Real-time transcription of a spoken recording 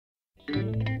Hey,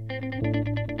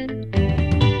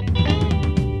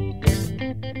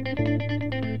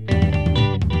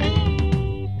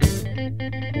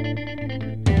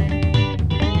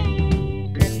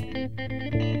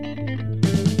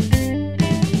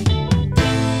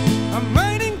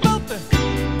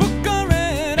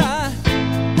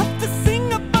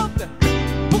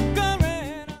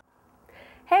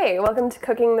 welcome to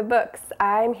Cooking the Books.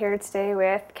 I'm here today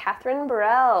with Kathryn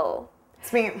Borel.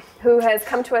 It's me. Who has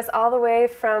come to us all the way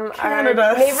from Canada.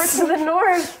 Our neighbor to the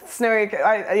north. Snowy.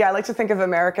 I like to think of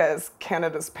America as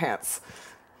Canada's pants.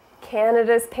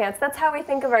 Canada's pants. That's how we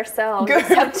think of ourselves. Good.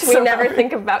 Except we never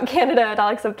think about Canada at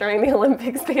all, except during the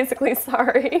Olympics, basically.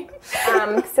 Sorry.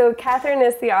 So Kathryn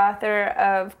is the author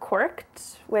of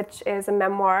Corked, which is a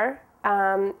memoir.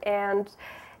 And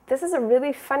this is a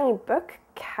really funny book,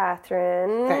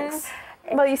 Kathryn. Thanks.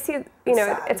 Well, you see,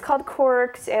 it's called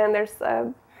Corked, and there's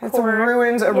a It's a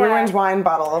ruined wine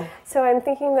bottle. So I'm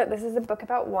thinking that this is a book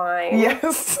about wine.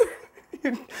 Yes.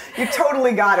 You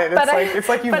totally got it. It's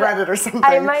like you've read it or something.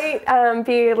 I might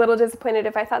be a little disappointed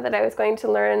if I thought that I was going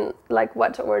to learn like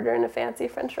what to order in a fancy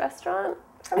French restaurant.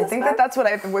 I think that's what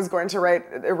I was going to write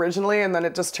originally, and then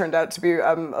it just turned out to be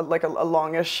like a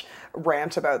longish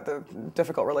rant about the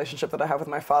difficult relationship that I have with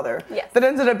my father. Yes. That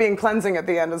ended up being cleansing at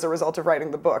the end as a result of writing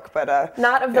the book, but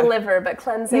not of the liver, but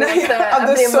cleansing of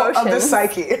the emotions. Of the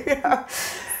psyche. Yeah.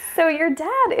 So your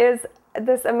dad is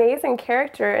this amazing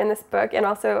character in this book, and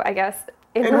also, I guess,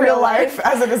 in real life,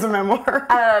 as it is a memoir.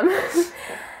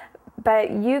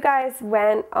 But you guys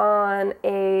went on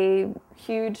a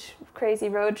huge, crazy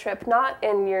road trip, not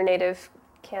in your native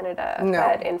Canada,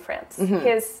 but in France. Mm-hmm.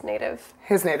 His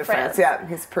native France, yeah.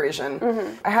 He's Parisian.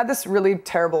 Mm-hmm. I had this really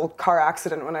terrible car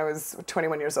accident when I was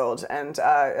 21 years old, and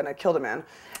I killed a man.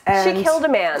 And she killed a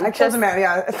man. I killed a man,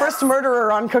 yeah. First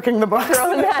murderer on Cooking the Books.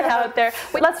 Throwing that out there.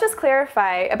 Let's just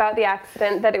clarify about the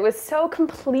accident that it was so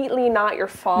completely not your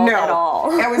fault at all.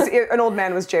 An old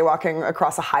man was jaywalking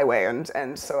across a highway,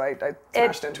 and so I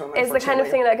smashed into him. It's the kind of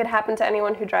thing that could happen to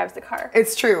anyone who drives a car.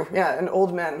 It's true, yeah. An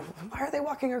old man. Why are they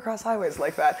walking across highways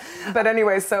like that? But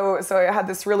anyway, so I had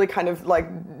this really kind of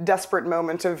like desperate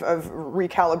moment of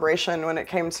recalibration when it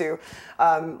came to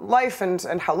life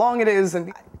and how long it is,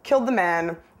 and killed the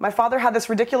man. My father had this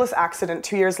ridiculous accident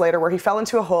 2 years later where he fell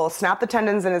into a hole, snapped the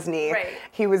tendons in his knee. Right.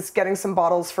 He was getting some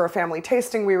bottles for a family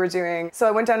tasting we were doing. So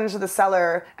I went down into the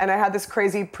cellar and I had this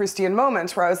crazy Proustian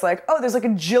moment where I was like, oh, there's like a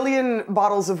jillion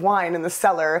bottles of wine in the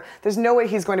cellar. There's no way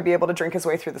he's going to be able to drink his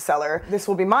way through the cellar. This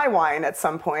will be my wine at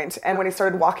some point. And when he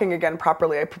started walking again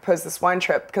properly, I proposed this wine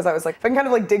trip because I was like, if I can kind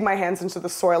of like dig my hands into the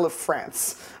soil of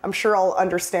France, I'm sure I'll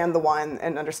understand the wine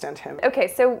and understand him.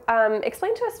 Okay, so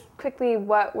explain to us quickly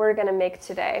what we're gonna make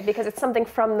today, because it's something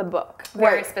from the book,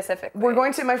 very specifically.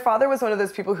 My father was one of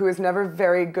those people who was never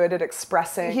very good at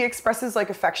expressing. He expresses like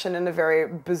affection in a very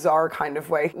bizarre kind of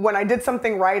way. When I did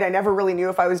something right, I never really knew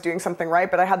if I was doing something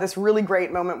right, but I had this really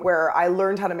great moment where I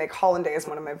learned how to make hollandaise.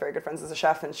 One of my very good friends is a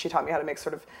chef, and she taught me how to make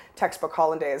sort of textbook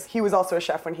hollandaise. He was also a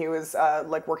chef when he was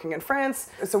like working in France.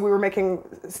 So we were making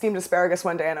steamed asparagus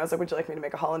one day, and I was like, would you like me to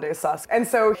make a hollandaise sauce? And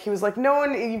so he was like, no,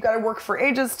 you've got to work for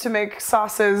ages to make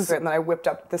sauces. And then I whipped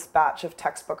up this batch of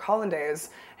textbook hollandaise,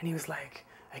 and he was like,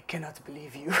 I cannot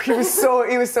believe you. He was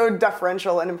so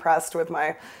deferential and impressed with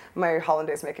my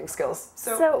hollandaise making skills.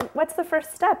 So what's the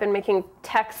first step in making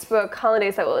textbook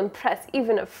hollandaise that will impress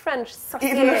even a French saucier?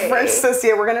 Even a French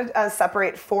saucier. We're gonna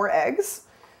separate 4 eggs.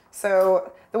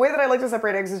 So the way that I like to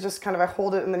separate eggs is just kind of I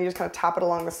hold it and then you just kind of tap it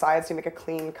along the sides so you make a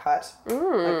clean cut like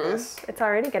this. It's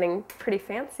already getting pretty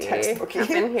fancy textbooky up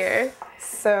in here.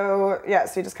 So yeah,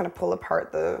 so you just kind of pull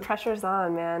apart the... Pressure's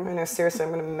on, man. I know, seriously,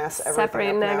 I'm going to mess everything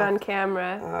Separating up an egg now. on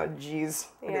camera. Oh, jeez.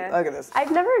 Yeah. Look at this.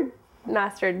 I've never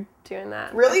mastered doing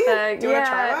that. Really? Do you want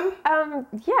to try one?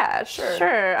 Yeah,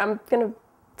 sure. I'm going to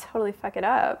totally fuck it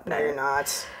up. No, you're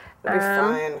not. It'll be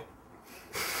fine.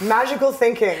 Magical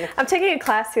thinking. I'm taking a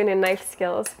class soon in knife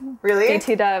skills. Really?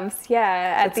 DT Dubs,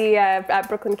 yeah, at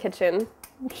Brooklyn Kitchen.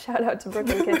 Shout out to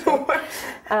Brooklyn Kitchen.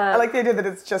 I like the idea that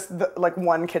it's just like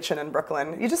one kitchen in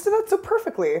Brooklyn. You just did that so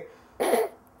perfectly.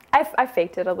 I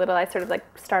faked it a little. I sort of like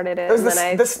started it. It was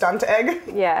the stunt egg?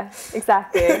 Yeah,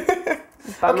 exactly.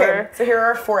 Bummer. Okay, so here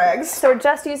are 4 eggs. So we're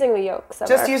just using the yolks.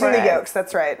 Just using the yolks,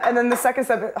 that's right. And then the second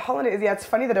step, hollandaise. Yeah, it's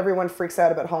funny that everyone freaks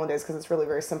out about hollandaise because it's really a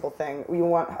very simple thing.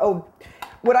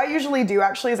 What I usually do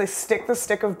actually is I stick the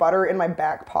stick of butter in my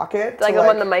back pocket. Like the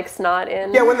one the mic's not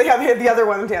in? Yeah, when they have the other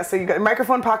one, yeah. So you got your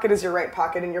microphone pocket is your right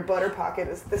pocket and your butter pocket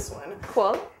is this one.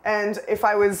 Cool. And if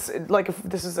I was, like, if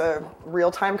this is a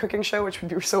real-time cooking show, which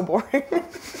would be so boring,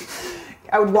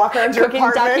 I would walk around your Cooking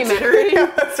apartment. documentary.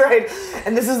 Yeah, that's right.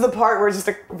 And this is the part where it's just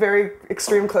a very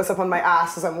extreme close-up on my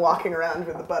ass as I'm walking around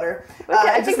with the butter. Okay,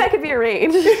 I think that could be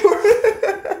arranged.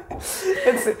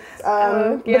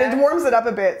 But it warms it up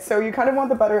a bit, so you kind of want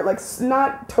the butter at like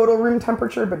not total room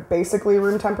temperature, but basically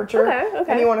room temperature.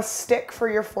 Okay. And you want a stick for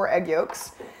your 4 egg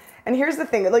yolks. And here's the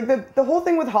thing, like the whole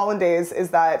thing with hollandaise is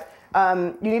that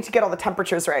you need to get all the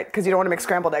temperatures right because you don't want to make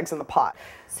scrambled eggs in the pot.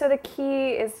 So the key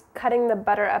is cutting the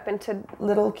butter up into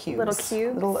little cubes.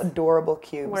 Little adorable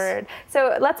cubes. Word.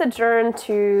 So let's adjourn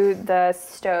to the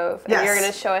stove. And you're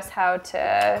going to show us how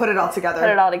to put it all together.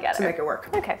 To make it work.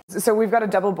 Okay. So we've got a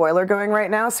double boiler going right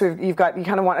now. So you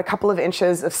kind of want a couple of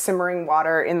inches of simmering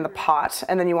water in the pot,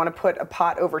 and then you want to put a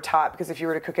pot over top because if you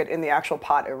were to cook it in the actual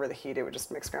pot over the heat, it would just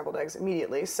make scrambled eggs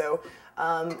immediately. So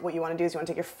what you want to do is you want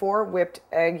to take your 4 whipped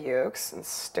egg yolks and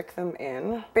stick them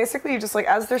in. Basically, you just like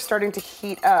as they're starting to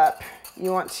heat up,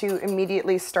 you want to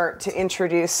immediately start to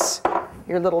introduce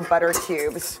your little butter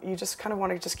cubes. You just kind of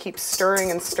want to just keep stirring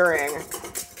and stirring.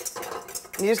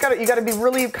 You got to be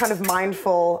really kind of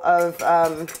mindful of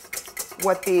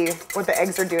what the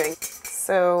eggs are doing.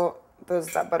 So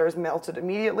that butter is melted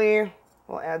immediately.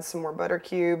 We'll add some more butter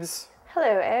cubes.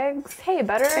 Hello, eggs. Hey,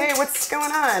 butter. Hey, what's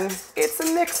going on? It's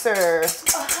a mixer.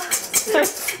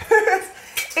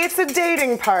 It's a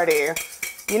dating party.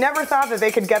 You never thought that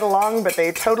they could get along, but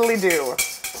they totally do.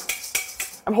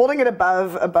 I'm holding it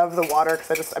above the water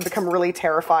because I've become really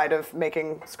terrified of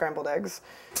making scrambled eggs.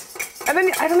 And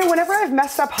then, I don't know, whenever I've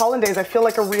messed up hollandaise, I feel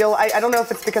like a real, I don't know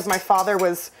if it's because my father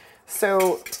was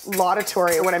so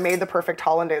laudatory when I made the perfect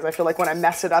hollandaise. I feel like when I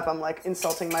mess it up, I'm like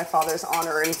insulting my father's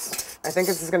honor. And I think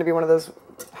this is going to be one of those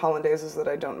hollandaises that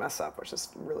I don't mess up, which is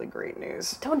really great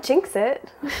news. Don't jinx it.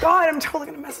 God, I'm totally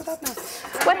going to mess it up now.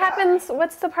 What happens?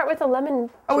 What's the part with the lemon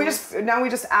juice? Oh, now we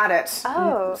just add it.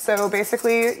 Oh. So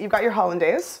basically, you've got your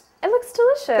hollandaise. It looks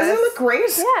delicious. Doesn't it look great?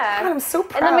 Yeah. God, I'm so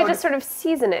proud. And then we just sort of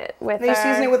season it with you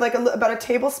season it with like about a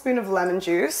tablespoon of lemon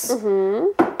juice.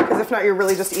 Because if not, you're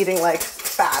really just eating like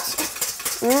fat.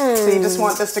 So you just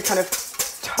want this to kind of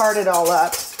tart it all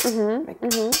up.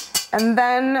 And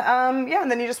then,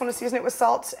 and then you just want to season it with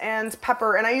salt and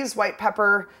pepper. And I use white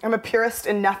pepper. I'm a purist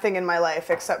in nothing in my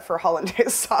life except for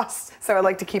hollandaise sauce. So I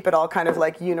like to keep it all kind of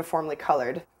like uniformly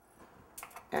colored.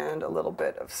 And a little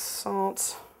bit of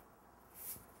salt.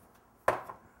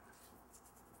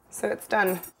 So it's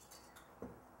done.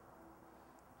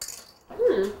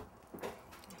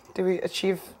 Did we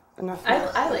achieve enough?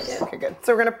 I like it. Okay, good.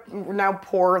 So we're gonna now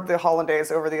pour the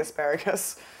hollandaise over the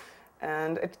asparagus.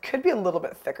 And it could be a little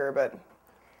bit thicker, but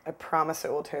I promise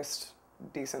it will taste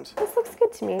decent. This looks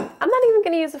good to me. I'm not even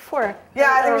gonna use a fork. Yeah,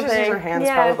 I think we should use our hands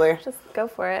probably. Just go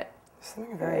for it. There's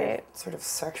something very sort of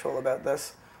sexual about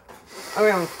this. I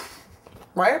mean,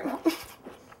 right?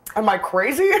 Am I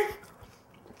crazy?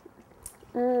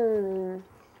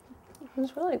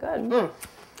 It's really good.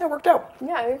 It worked out.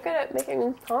 Yeah, you're good at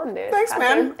making hollandaise. Thanks,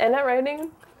 man. And at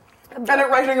writing a book. And at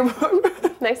writing a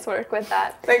book. Nice work with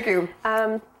that. Thank you.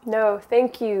 No,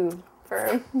 thank you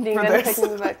for being good at picking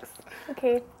the books.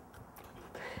 Okay.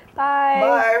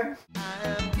 Bye.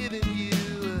 Bye.